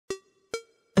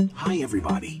Hi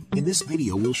everybody, in this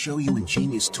video we'll show you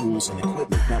ingenious tools and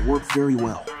equipment that work very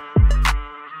well.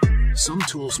 Some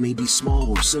tools may be small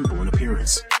or simple in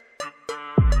appearance,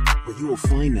 but you will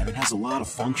find that it has a lot of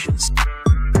functions.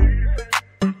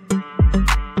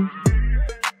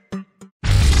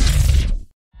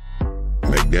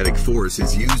 Magnetic force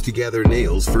is used to gather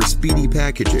nails for speedy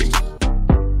packaging.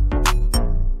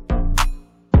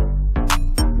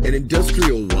 An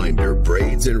industrial winder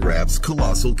braids and wraps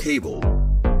colossal cable.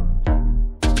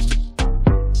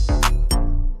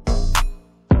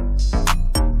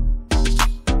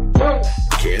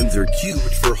 Cans are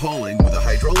cubed for hauling with a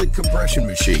hydraulic compression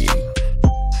machine.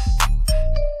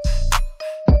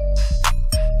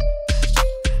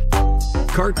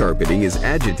 Car carpeting is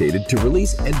agitated to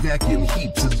release and vacuum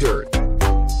heaps of dirt.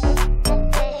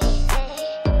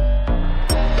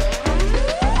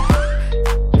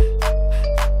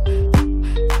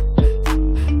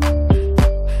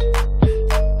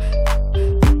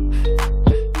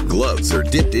 Gloves are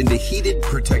dipped into heated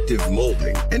protective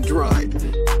molding and dried.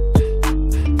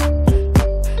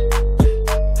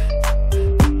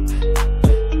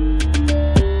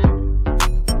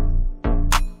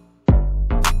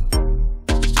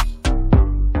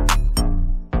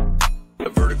 A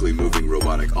vertically moving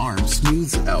robotic arm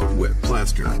smooths out wet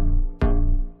plaster.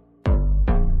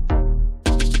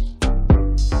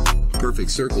 Perfect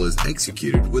circle is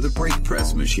executed with a brake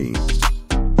press machine.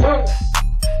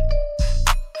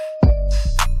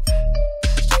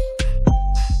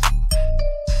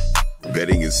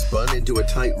 Bedding is spun into a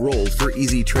tight roll for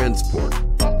easy transport.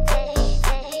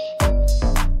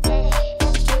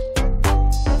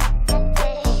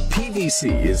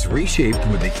 PVC is reshaped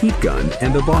with a heat gun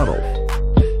and a bottle.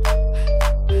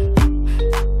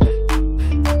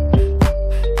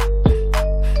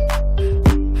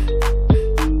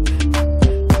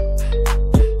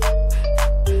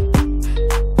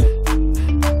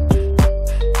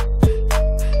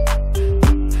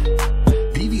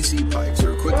 PVC pipes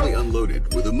are quickly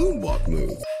unloaded with a moonwalk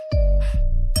move.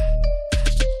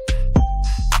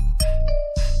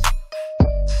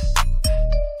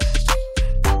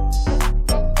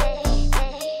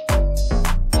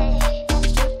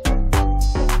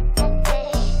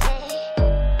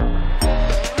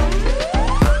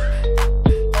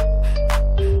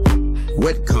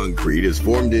 Wet concrete is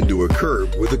formed into a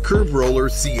curb with a curb roller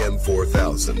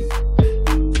CM4000.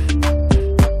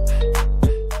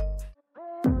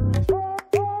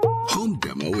 Home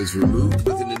demo is removed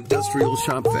with an industrial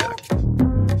shop vac.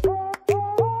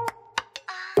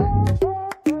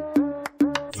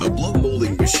 A blow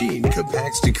molding machine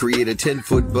compacts to create a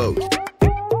 10-foot boat.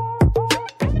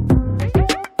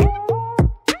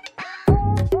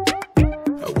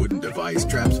 A wooden device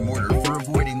traps mortar for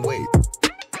avoiding weight.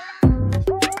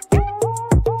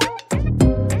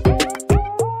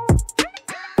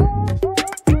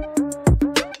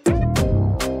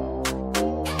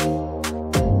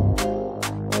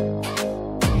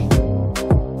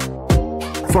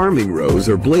 Farming rows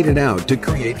are bladed out to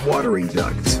create watering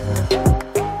ducts.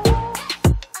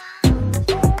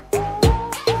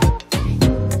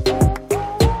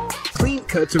 Clean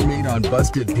cuts are made on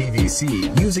busted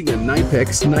PVC using a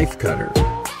Knipex knife cutter.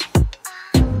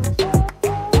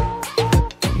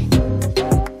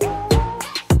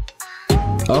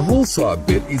 A hole saw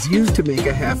bit is used to make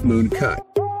a half-moon cut.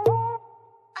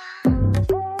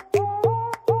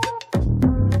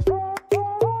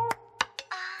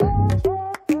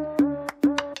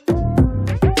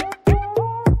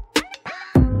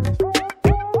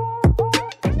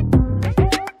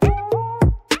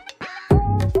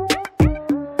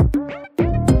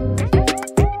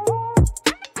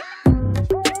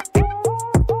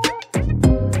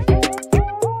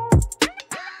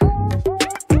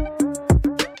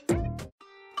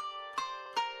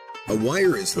 A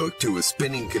wire is hooked to a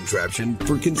spinning contraption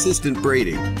for consistent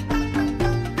braiding.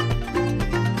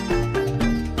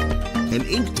 An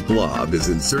inked blob is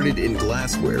inserted in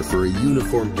glassware for a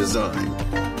uniform design.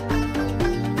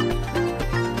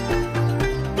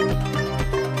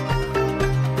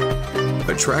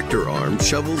 A tractor arm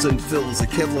shovels and fills a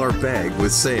Kevlar bag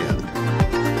with sand.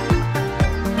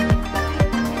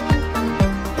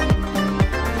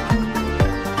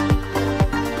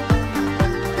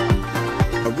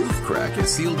 Is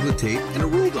sealed with tape and a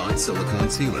rolled-on silicone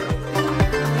sealer.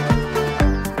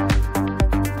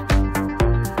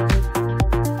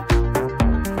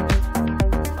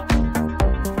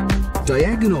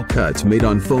 Diagonal cuts made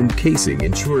on foam casing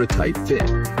ensure a tight fit.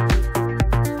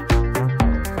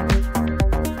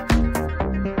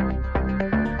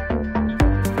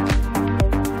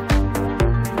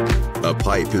 A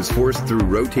pipe is forced through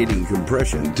rotating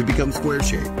compression to become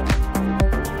square-shaped.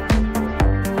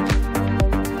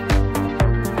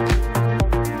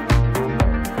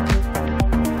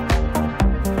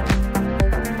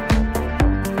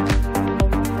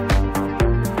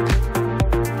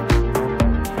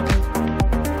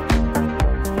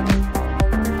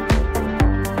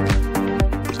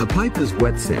 pipe is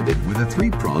wet sanded with a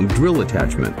 3-pronged drill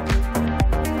attachment.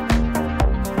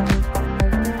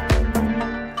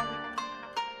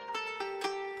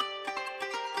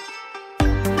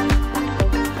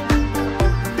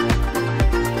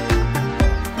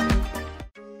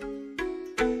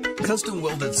 Custom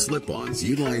welded slip-ons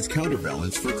utilize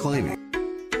counterbalance for climbing.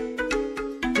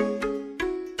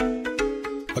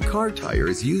 A car tire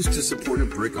is used to support a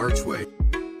brick archway.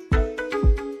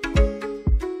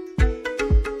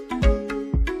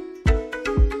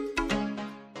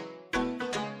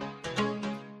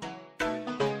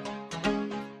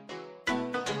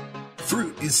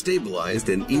 Fruit is stabilized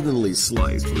and evenly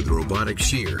sliced with robotic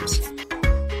shears.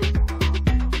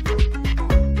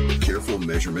 Careful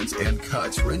measurements and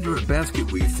cuts render a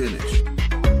basket weave finish.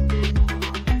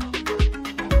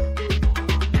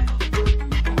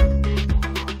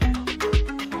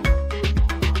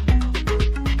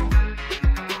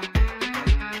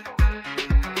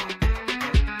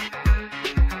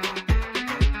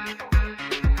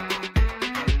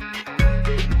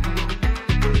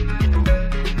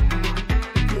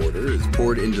 Mortar is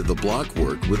poured into the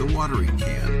blockwork with a watering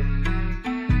can.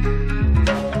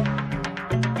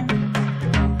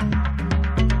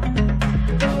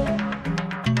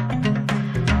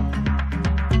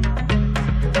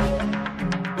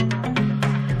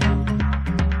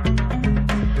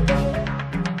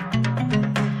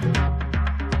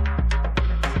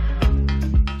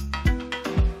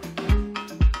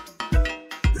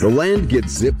 The land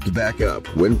gets zipped back up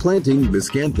when planting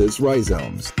miscanthus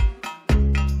rhizomes.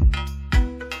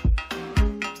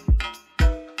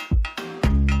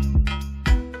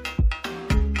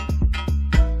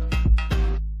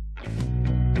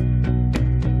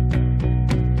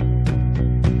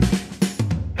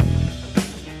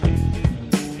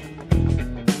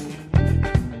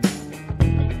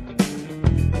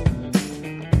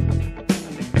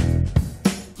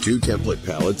 Two template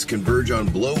pallets converge on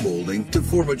blow molding to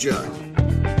form a jug.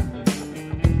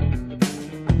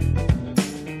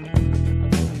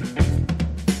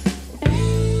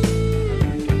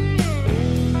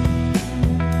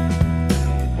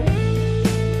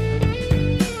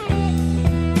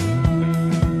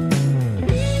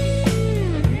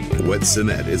 Wet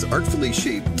cement is artfully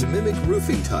shaped to mimic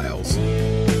roofing tiles.